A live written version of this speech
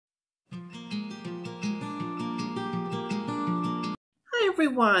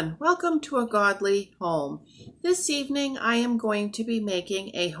everyone, welcome to A Godly Home. This evening I am going to be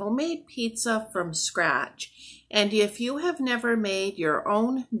making a homemade pizza from scratch. And if you have never made your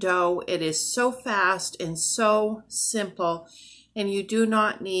own dough, it is so fast and so simple, and you do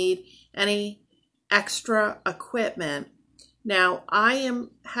not need any extra equipment. Now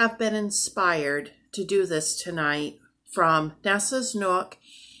have been inspired to do this tonight from Nessa's Nook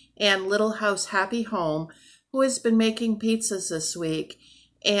and Little House Happy Home, who has been making pizzas this week.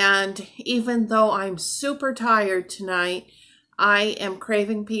 And even though I'm super tired tonight, I am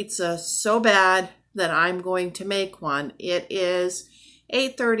craving pizza so bad that I'm going to make one. It is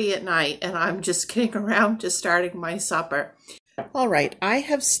 8:30 at night and I'm just getting around to starting my supper. All right, I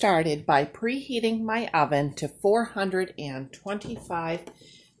have started by preheating my oven to 425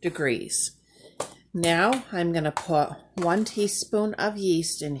 degrees. Now I'm going to put 1 teaspoon of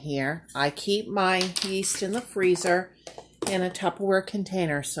yeast in here. I keep my yeast in the freezer in a Tupperware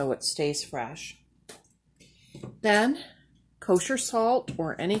container so it stays fresh. Then kosher salt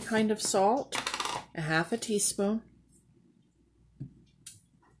or any kind of salt, a half a teaspoon.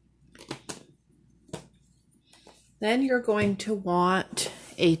 Then you're going to want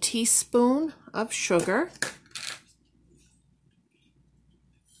a teaspoon of sugar.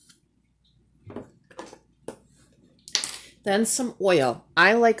 Then some oil.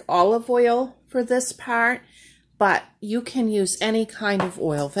 I like olive oil for this part, but you can use any kind of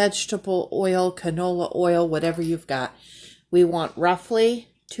oil, vegetable oil, canola oil, whatever you've got. We want roughly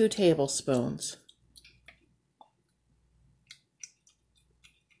 2 tablespoons.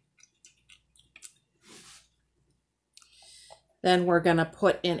 Then we're going to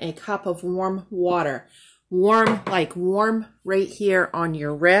put in a cup of warm water. Warm, like warm right here on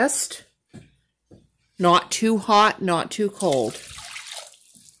your wrist. Not too hot, not too cold.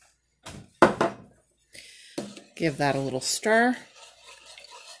 Give that a little stir.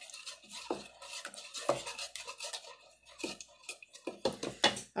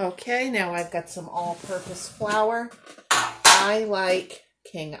 Okay, now I've got some all-purpose flour. I like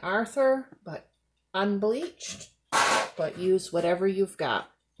King Arthur, but unbleached, but use whatever you've got.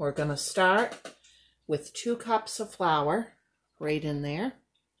 We're going to start with 2 cups of flour right in there.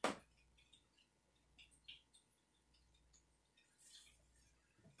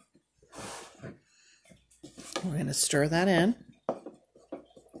 We're going to stir that in.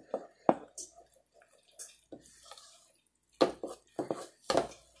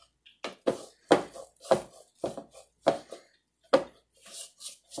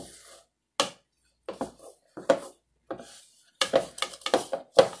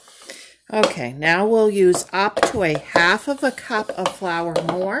 Okay, now we'll use up to a half of a cup of flour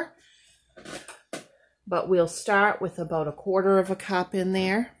more, but we'll start with about 1/4 of a cup in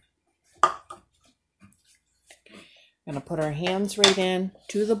there. Going to put our hands right in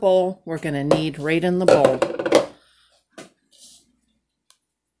to the bowl. We're going to knead right in the bowl.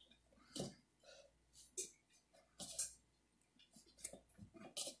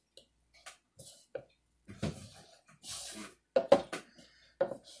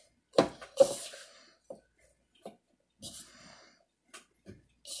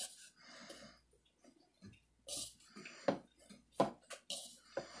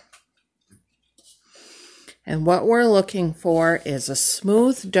 And what we're looking for is a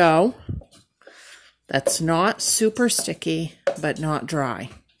smooth dough that's not super sticky, but not dry.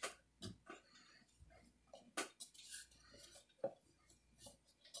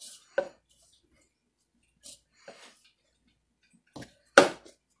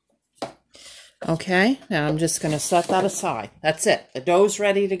 Okay, now I'm just going to set that aside. That's it. The dough's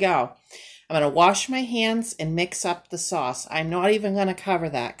ready to go. I'm going to wash my hands and mix up the sauce. I'm not even going to cover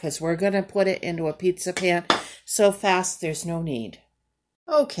that because we're going to put it into a pizza pan so fast there's no need.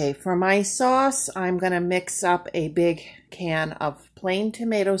 Okay, for my sauce, I'm going to mix up a big can of plain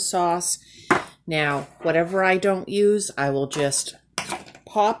tomato sauce. Now, whatever I don't use, I will just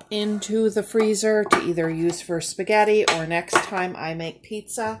pop into the freezer to either use for spaghetti or next time I make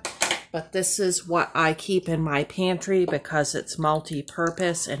pizza. But this is what I keep in my pantry because it's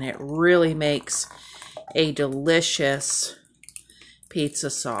multi-purpose and it really makes a delicious pizza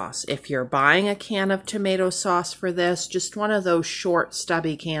sauce. If you're buying a can of tomato sauce for this, just one of those short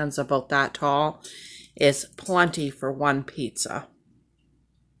stubby cans about that tall is plenty for one pizza.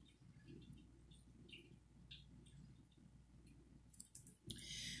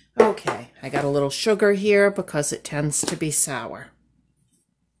 Okay, I got a little sugar here because it tends to be sour.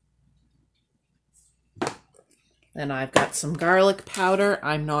 Then I've got some garlic powder.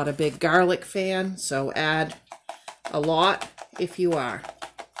 I'm not a big garlic fan, so add a lot if you are.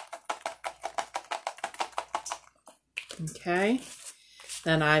 Okay.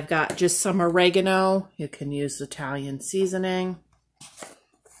 Then I've got just some oregano. You can use Italian seasoning.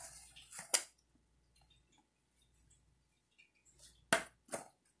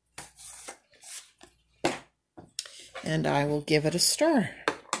 And I will give it a stir.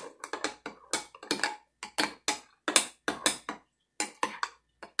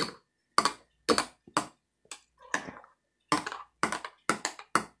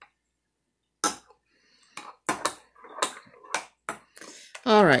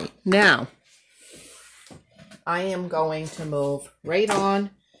 All right, now I am going to move right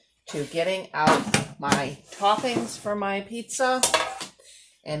on to getting out my toppings for my pizza,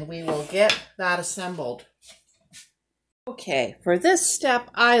 and we will get that assembled. Okay, for this step,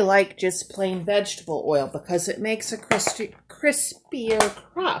 I like just plain vegetable oil because it makes a crispier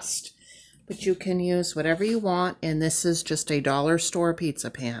crust, but you can use whatever you want, and this is just a dollar store pizza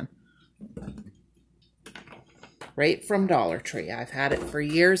pan. Right from Dollar Tree. I've had it for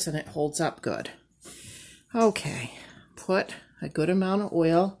years and it holds up good. Okay, put a good amount of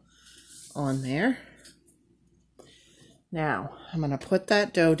oil on there. Now, I'm going to put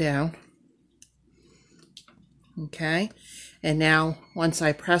that dough down. Okay, and now once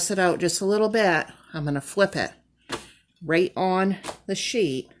I press it out just a little bit, I'm going to flip it right on the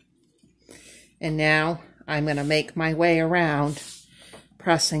sheet. And now I'm going to make my way around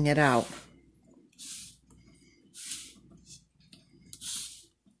pressing it out.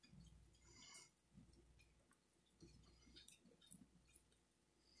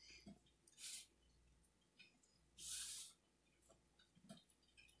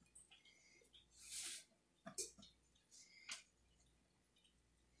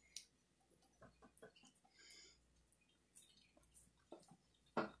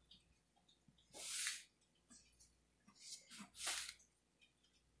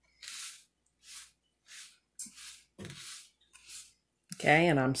 Okay,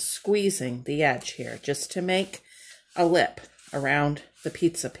 and I'm squeezing the edge here just to make a lip around the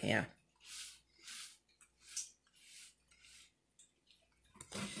pizza pan.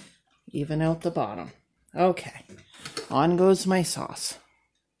 Even out the bottom. Okay, on goes my sauce.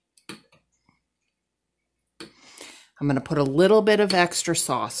 I'm going to put a little bit of extra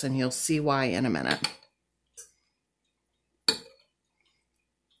sauce, and you'll see why in a minute.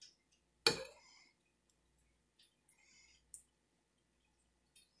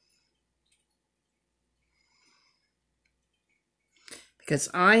 Because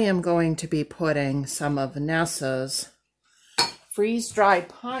I am going to be putting some of Nessa's freeze-dried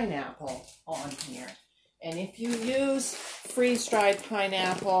pineapple on here. And if you use freeze-dried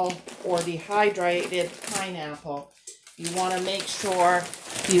pineapple or dehydrated pineapple, you want to make sure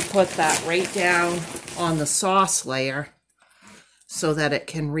you put that right down on the sauce layer so that it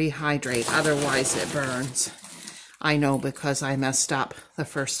can rehydrate. Otherwise it burns. I know because I messed up the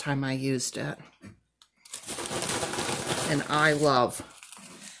first time I used it. And I love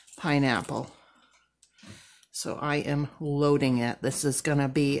pineapple. So I am loading it. This is going to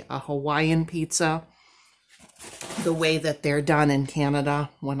be a Hawaiian pizza, the way that they're done in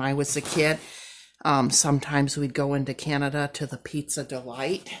Canada. When I was a kid, sometimes we'd go into Canada to the Pizza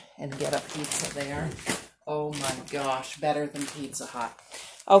Delight and get a pizza there. Oh my gosh, better than Pizza Hut.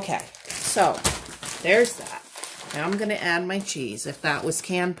 Okay, so there's that. Now I'm going to add my cheese. If that was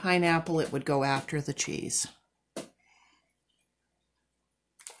canned pineapple, it would go after the cheese.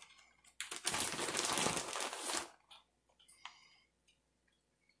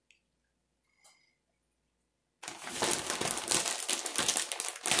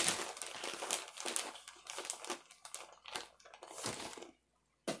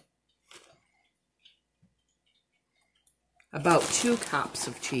 About 2 cups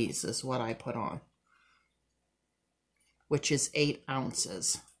of cheese is what I put on, which is 8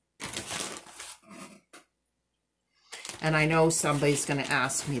 ounces. And I know somebody's going to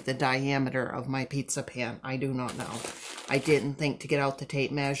ask me the diameter of my pizza pan. I do not know. I didn't think to get out the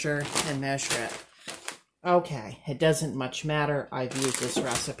tape measure and measure it. Okay, it doesn't much matter. I've used this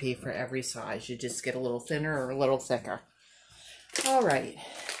recipe for every size. You just get a little thinner or a little thicker. All right,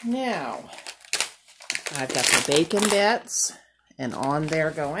 now I've got the bacon bits, and on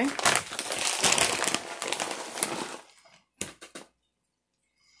they're going.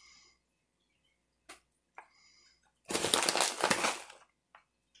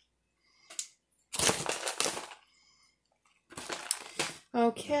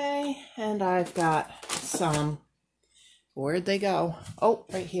 Okay, and I've got some, where'd they go? Oh,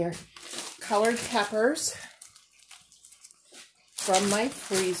 right here. Colored peppers from my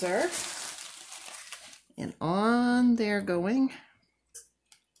freezer. And on they're going.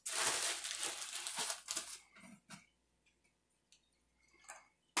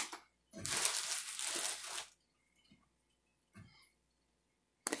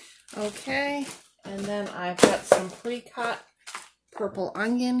 Okay, and then I've got some pre-cut purple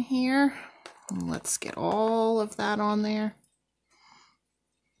onion here. Let's get all of that on there.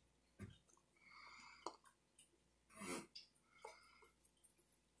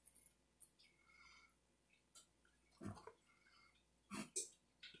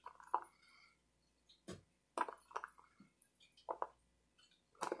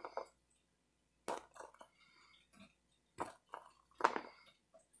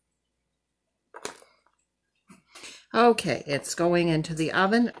 Okay, it's going into the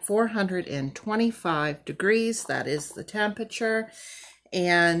oven at 425 degrees. That is the temperature.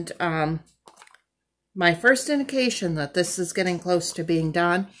 And my first indication that this is getting close to being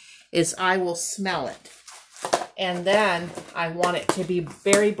done is I will smell it. And then I want it to be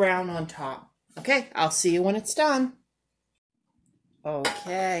very brown on top. Okay, I'll see you when it's done.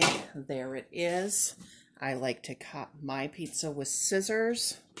 Okay, there it is. I like to cut my pizza with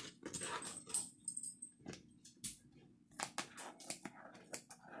scissors.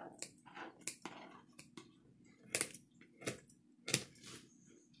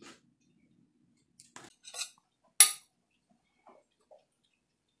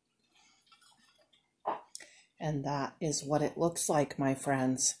 And that is what it looks like, my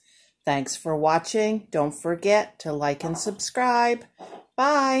friends. Thanks for watching. Don't forget to like and subscribe.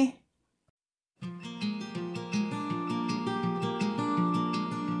 Bye.